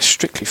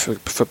 strictly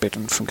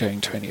forbidden from going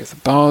to any of the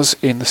bars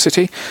in the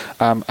city.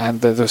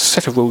 And there's a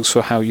set of rules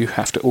for how you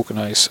have to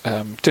organise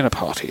dinner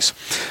parties.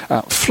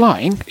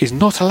 Flying is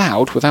not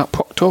allowed without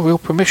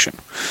proctorial permission.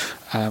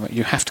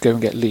 You have to go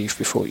and get leave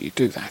before you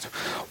do that.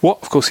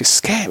 What, of course, is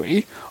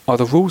scary are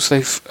the rules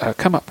they've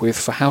come up with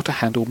for how to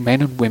handle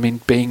men and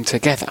women being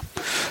together.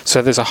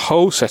 So there's a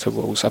whole set of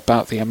rules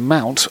about the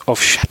amount of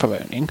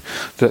chaperoning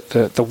that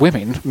the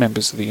women,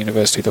 members of the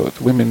university, the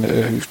women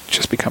who've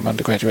just become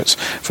undergraduates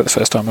for the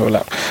first time are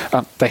allowed.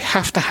 They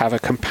have to have a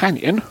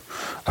companion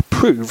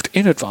approved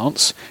in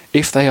advance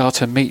if they are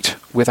to meet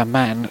with a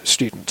man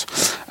student.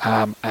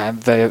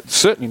 and they're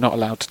certainly not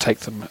allowed to take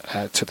them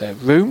to their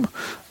room.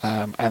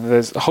 And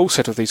there's a whole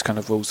set of these kind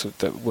of rules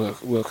that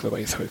work their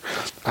way through.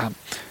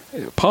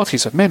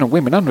 Parties of men and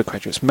women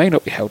undergraduates may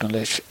not be held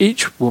unless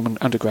each woman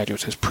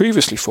undergraduate has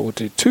previously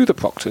forwarded to the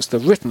proctors the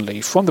written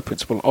leave from the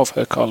principal of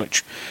her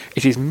college.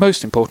 It is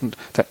most important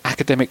that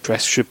academic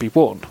dress should be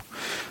worn.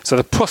 So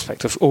the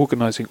prospect of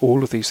organising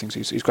all of these things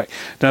is great.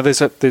 Now,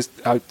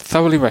 I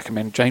thoroughly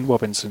recommend Jane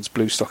Robinson's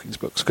Blue Stockings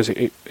books, because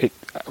it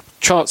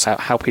charts out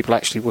how people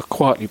actually were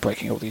quietly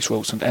breaking all these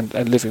rules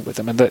and living with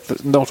them, and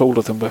that not all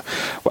of them were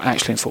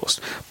actually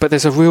enforced. But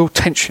there's a real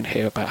tension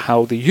here about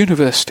how the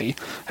university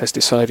has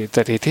decided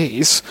that it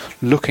is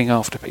looking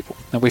after people.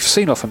 Now, we've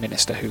seen off a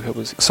minister who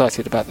was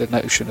excited about the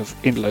notion of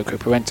in loco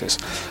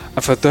parentis.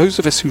 And for those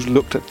of us who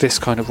looked at this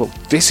kind of rule,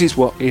 this is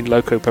what in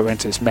loco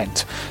parentis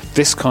meant,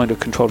 this kind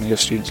of controlling of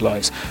students'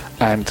 lives.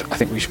 And I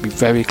think we should be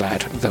very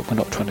glad that we're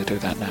not trying to do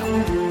that now.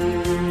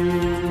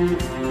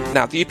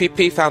 Now, the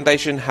UPP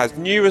Foundation has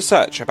new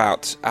research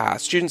about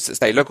students that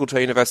stay local to a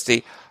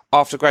university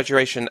after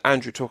graduation.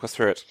 Andrew, talk us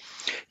through it.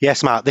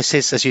 Yes, Mark, this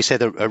is, as you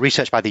said, a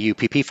research by the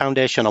UPP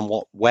Foundation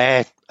on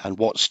where and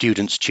what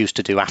students choose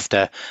to do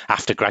after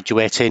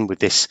graduating, with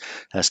this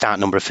start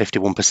number of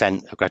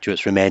 51% of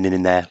graduates remaining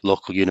in their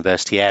local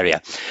university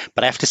area.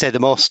 But I have to say the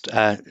most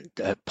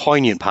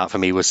poignant part for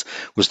me was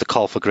the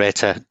call for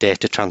greater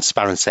data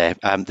transparency.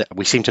 That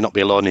we seem to not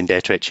be alone in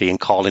Data HE in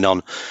calling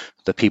on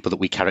the people that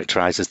we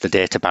characterise as the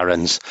data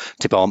barons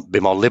to be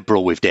more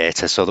liberal with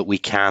data, so that we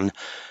can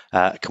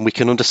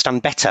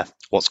understand better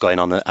what's going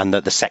on, and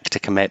that the sector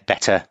can make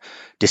better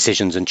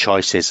decisions and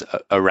choices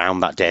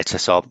around that data.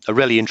 So a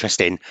really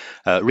interesting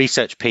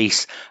research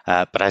piece.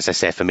 But as I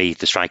say, for me,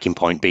 the striking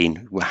point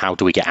being, how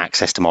do we get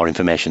access to more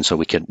information so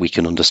we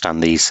can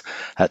understand these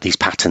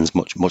patterns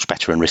much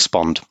better and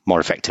respond more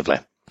effectively?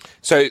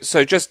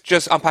 So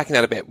just unpacking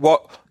that a bit.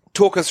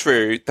 Talk us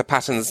through the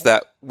patterns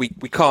that we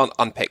can't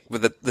unpick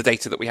with the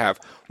data that we have.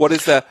 What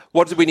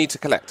do we need to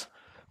collect?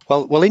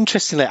 Well,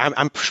 interestingly,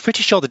 I'm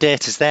pretty sure the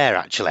data's there,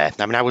 actually.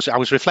 I mean, I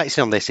was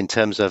reflecting on this in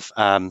terms of,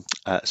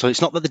 so it's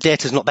not that the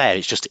data's not there,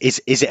 it's just,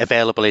 is it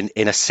available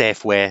in a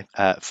safe way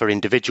for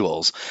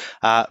individuals?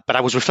 But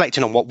I was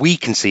reflecting on what we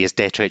can see as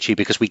Data HE,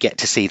 because we get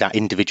to see that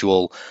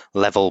individual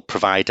level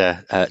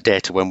provider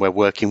data when we're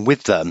working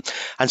with them.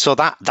 And so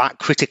that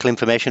critical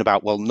information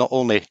about, well, not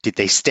only did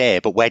they stay,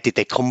 but where did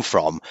they come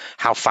from?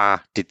 How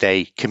far did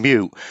they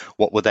commute?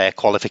 What were their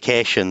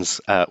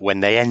qualifications when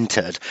they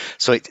entered?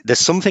 So there's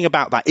something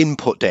about that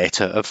input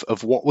data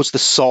of what was the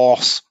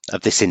source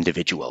of this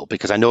individual,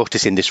 because I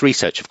notice in this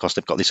research, of course,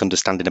 they've got this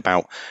understanding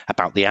about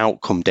the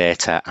outcome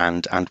data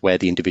and where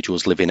the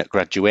individual's living at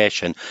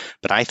graduation.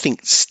 But I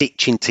think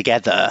stitching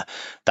together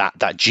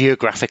that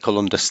geographical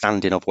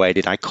understanding of where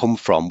did I come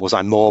from, was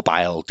I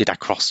mobile, did I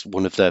cross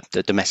one of the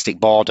domestic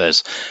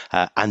borders,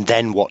 and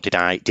then what did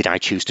I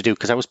choose to do?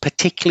 Because I was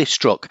particularly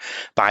struck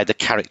by the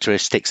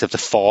characteristics of the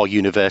 4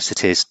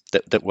 universities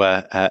that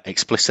were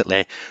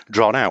explicitly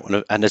drawn out.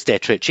 And as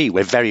Data HE,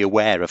 we're very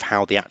aware of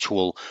how the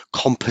actual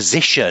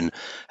composition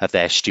of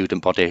their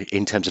student body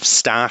in terms of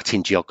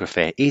starting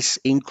geography is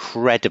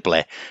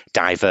incredibly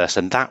diverse,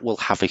 and that will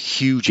have a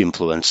huge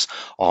influence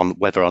on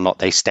whether or not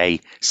they stay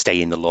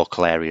in the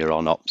local area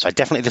or not. So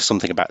definitely there's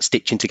something about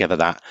stitching together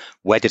that,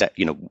 where did I,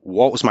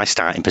 what was my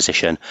starting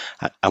position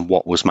and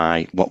what was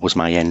my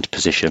end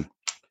position.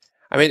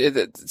 I mean,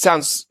 it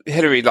sounds,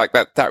 Hilary, like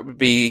that would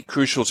be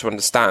crucial to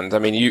understand. I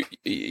mean,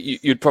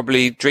 you'd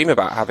probably dream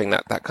about having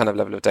that kind of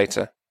level of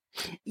data.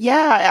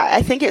 Yeah,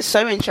 I think it's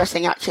so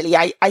interesting, actually.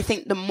 I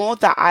think the more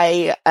that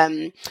I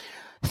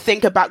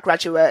think about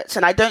graduates,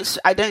 and I don't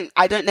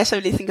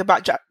necessarily think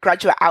about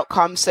graduate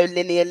outcomes so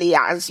linearly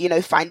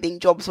as, finding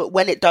jobs, but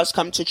when it does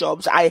come to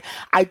jobs, I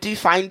do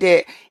find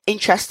it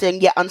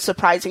interesting yet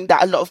unsurprising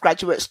that a lot of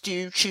graduates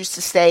do choose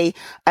to stay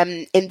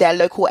in their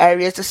local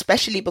areas,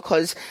 especially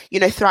because,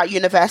 throughout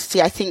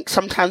university, I think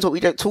sometimes what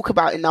we don't talk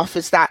about enough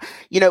is that,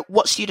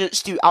 what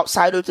students do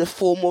outside of the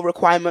formal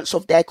requirements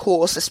of their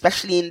course,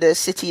 especially in the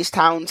cities,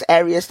 towns,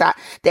 areas that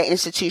their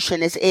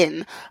institution is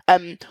in,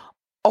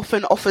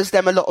 often offers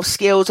them a lot of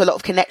skills, a lot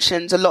of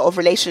connections, a lot of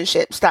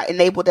relationships that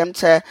enable them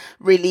to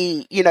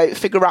really,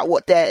 figure out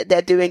what they're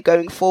doing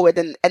going forward.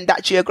 And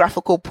that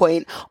geographical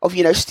point of,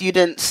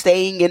 students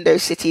staying in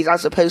those cities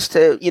as opposed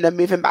to,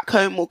 moving back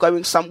home or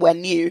going somewhere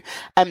new,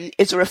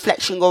 is a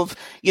reflection of,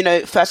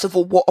 first of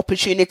all, what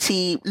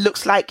opportunity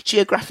looks like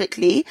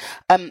geographically.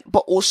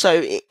 But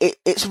also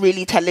it's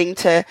really telling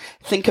to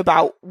think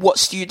about what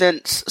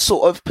students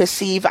sort of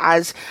perceive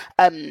as,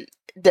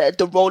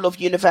 the role of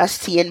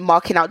university in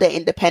marking out their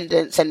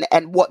independence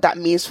and what that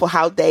means for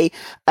how they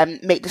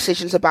make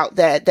decisions about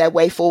their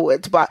way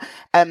forward. But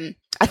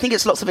I think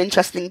it's lots of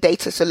interesting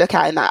data to look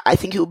at, and I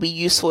think it will be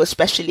useful,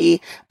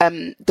 especially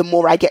the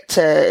more I get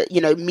to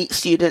meet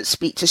students,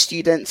 speak to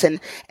students, and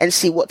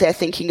see what they're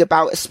thinking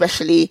about,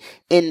 especially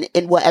in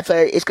whatever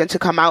is going to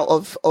come out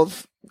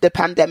of the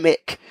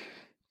pandemic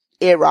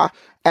era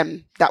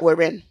that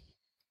we're in.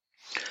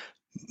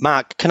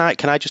 Mark, can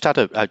I just add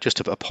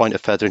a point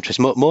of further interest,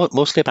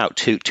 mostly about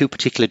two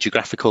particular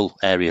geographical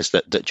areas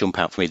that jump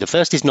out for me. The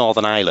first is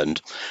Northern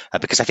Ireland,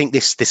 because I think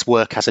this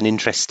work has an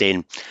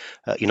interesting,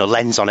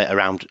 lens on it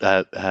around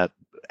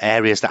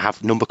areas that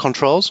have number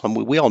controls, and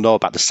we all know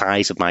about the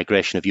size of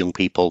migration of young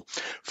people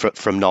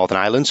from Northern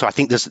Ireland. So I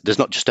think there's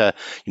not just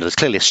there's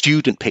clearly a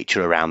student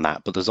picture around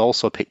that, but there's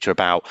also a picture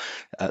about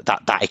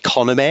that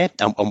economy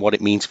and what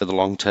it means for the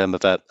long term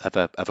of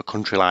a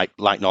country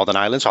like Northern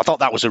Ireland. So I thought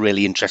that was a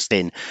really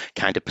interesting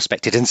kind of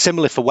perspective. And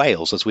similar for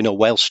Wales, as we know,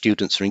 Wales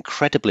students are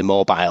incredibly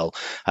mobile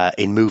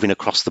in moving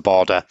across the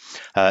border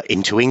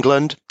into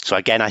England. So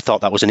again, I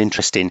thought that was an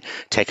interesting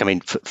take. I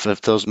mean, for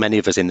those many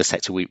of us in the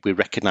sector, we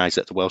recognise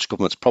that the Welsh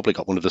government's probably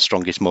got one of the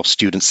strongest, most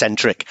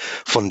student-centric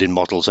funding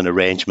models and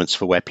arrangements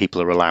for where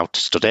people are allowed to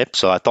study.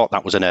 So I thought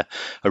that was a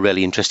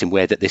really interesting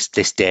way that this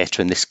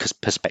data and this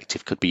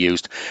perspective could be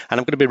used. And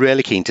I'm going to be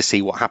really keen to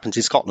see what happens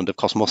in Scotland. Of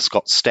course, most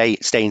Scots stay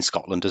in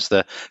Scotland as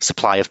the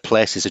supply of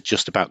places are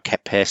just about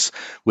kept pace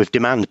with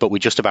demand. But we're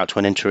just about to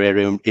enter an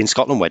area in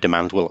Scotland where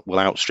demand will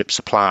outstrip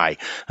supply.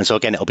 And so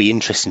again, it'll be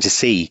interesting to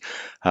see,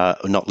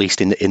 not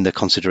least in the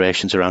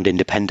considerations around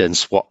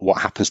independence, what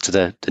happens to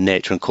the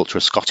nature and culture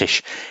of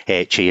Scottish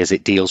HE as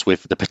it deals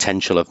with the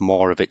potential of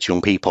more of its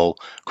young people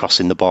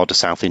crossing the border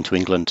south into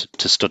England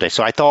to study.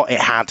 So I thought it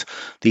had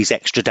these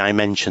extra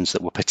dimensions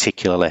that were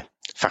particularly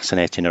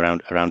fascinating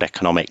around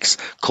economics,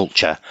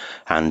 culture,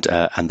 and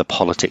the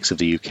politics of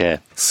the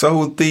UK.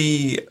 So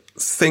the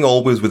thing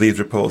always with these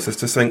reports is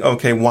to think,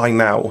 okay, why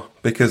now?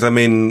 Because, I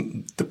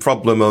mean, the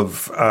problem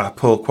of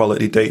poor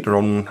quality data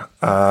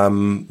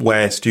on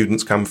where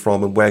students come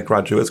from and where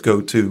graduates go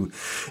to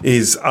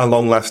is a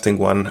long-lasting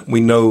one.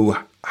 We know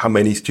how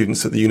many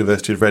students at the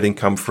University of Reading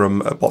come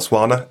from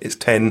Botswana. It's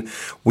 10.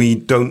 We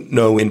don't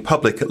know, in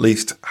public at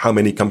least, how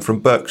many come from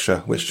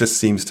Berkshire, which just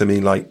seems to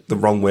me like the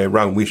wrong way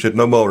around. We should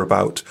know more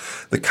about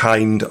the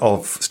kind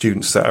of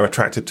students that are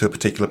attracted to a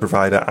particular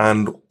provider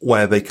and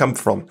where they come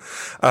from.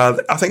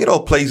 I think it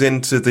all plays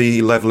into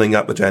the levelling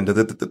up agenda.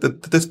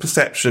 This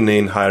perception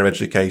in higher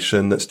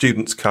education that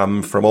students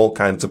come from all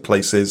kinds of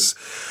places.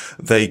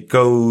 They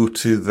go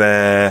to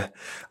their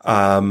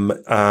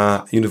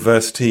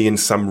university in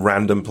some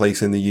random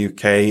place in the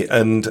UK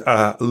and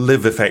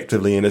live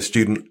effectively in a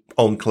student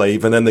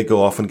enclave, and then they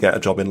go off and get a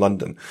job in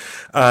London.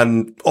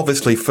 And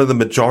obviously for the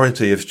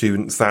majority of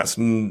students, that's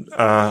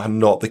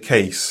not the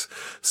case.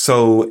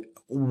 So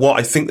what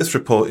I think this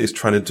report is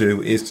trying to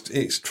do is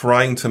it's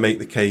trying to make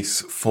the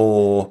case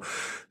for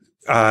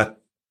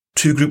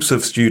two groups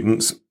of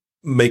students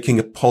making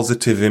a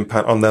positive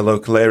impact on their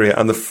local area.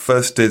 And the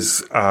first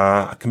is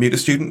commuter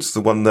students, the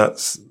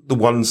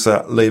ones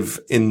that live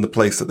in the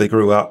place that they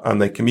grew up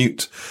and they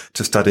commute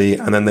to study,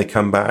 and then they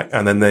come back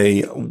and then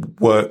they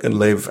work and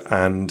live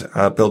and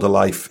build a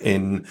life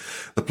in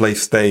the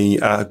place they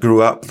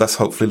grew up, thus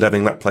hopefully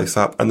leveling that place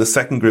up. And the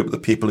second group are the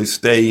people who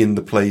stay in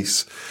the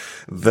place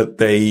that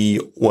they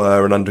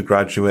were an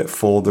undergraduate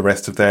for the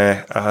rest of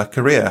their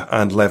career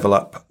and level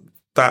up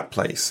that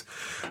place.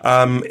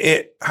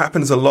 It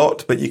happens a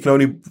lot, but you can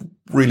only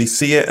really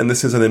see it. And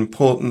this is an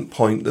important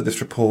point that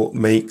this report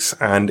makes,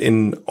 and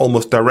in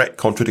almost direct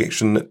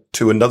contradiction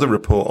to another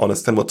report on a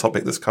similar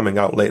topic that's coming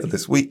out later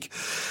this week,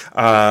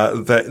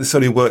 that this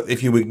only works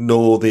if you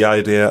ignore the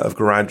idea of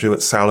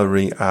graduate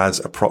salary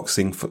as a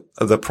proxy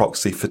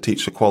for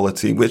teacher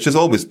quality, which has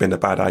always been a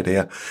bad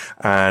idea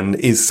and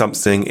is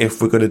something,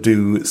 if we're going to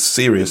do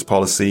serious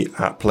policy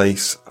at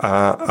place,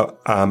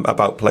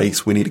 about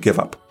place, we need to give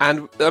up.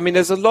 And I mean,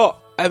 there's a lot.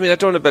 I mean, I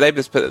don't want to belabor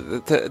this,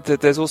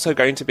 but there's also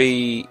going to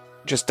be,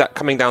 just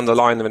coming down the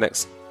line in the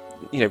next,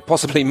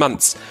 possibly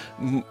months,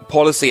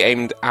 policy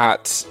aimed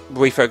at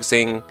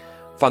refocusing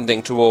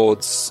funding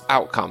towards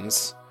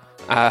outcomes.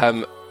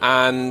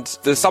 And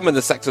there's some in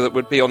the sector that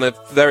would be on the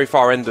very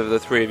far end of the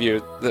three of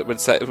you that would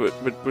say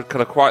would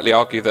kind of quietly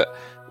argue that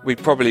we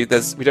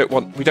don't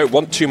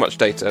want too much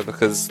data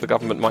because the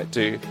government might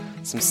do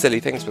some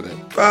silly things with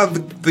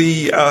it.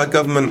 The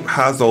government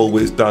has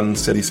always done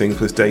silly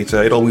things with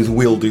data. It always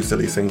will do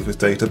silly things with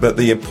data. But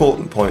the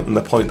important point, and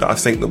the point that I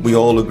think that we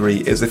all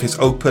agree, is if it's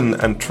open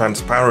and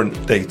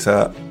transparent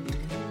data,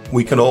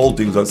 we can all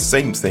do those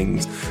same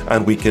things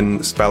and we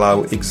can spell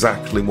out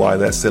exactly why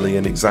they're silly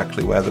and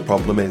exactly where the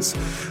problem is.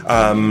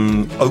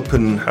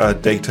 Open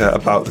data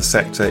about the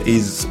sector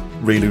is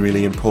really,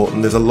 really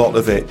important. There's a lot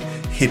of it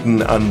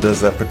hidden under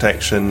the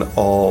protection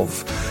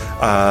of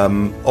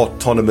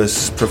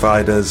autonomous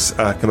providers,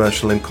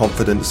 commercial in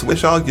confidence,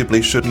 which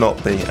arguably should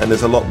not be. And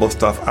there's a lot more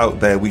stuff out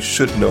there we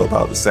should know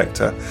about the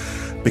sector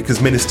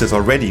because ministers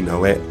already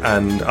know it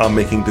and are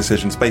making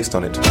decisions based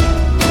on it.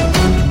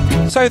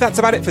 So that's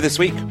about it for this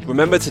week.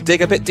 Remember to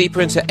dig a bit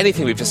deeper into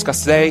anything we've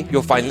discussed today.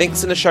 You'll find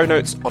links in the show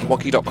notes on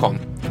wonky.com.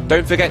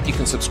 Don't forget you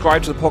can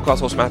subscribe to the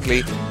podcast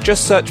automatically.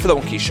 Just search for The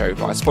Wonky Show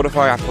via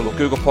Spotify, Apple or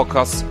Google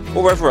Podcasts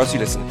or wherever else you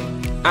listen.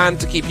 And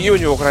to keep you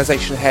and your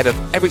organisation ahead of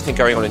everything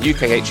going on in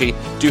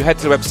UKHE, do head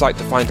to the website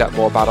to find out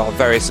more about our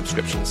various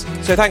subscriptions.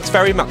 So thanks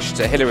very much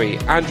to Hilary,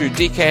 Andrew,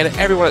 DK and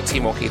everyone at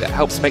Team Wonky that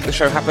helps make the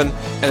show happen.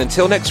 And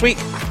until next week,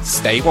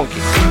 stay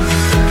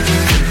wonky.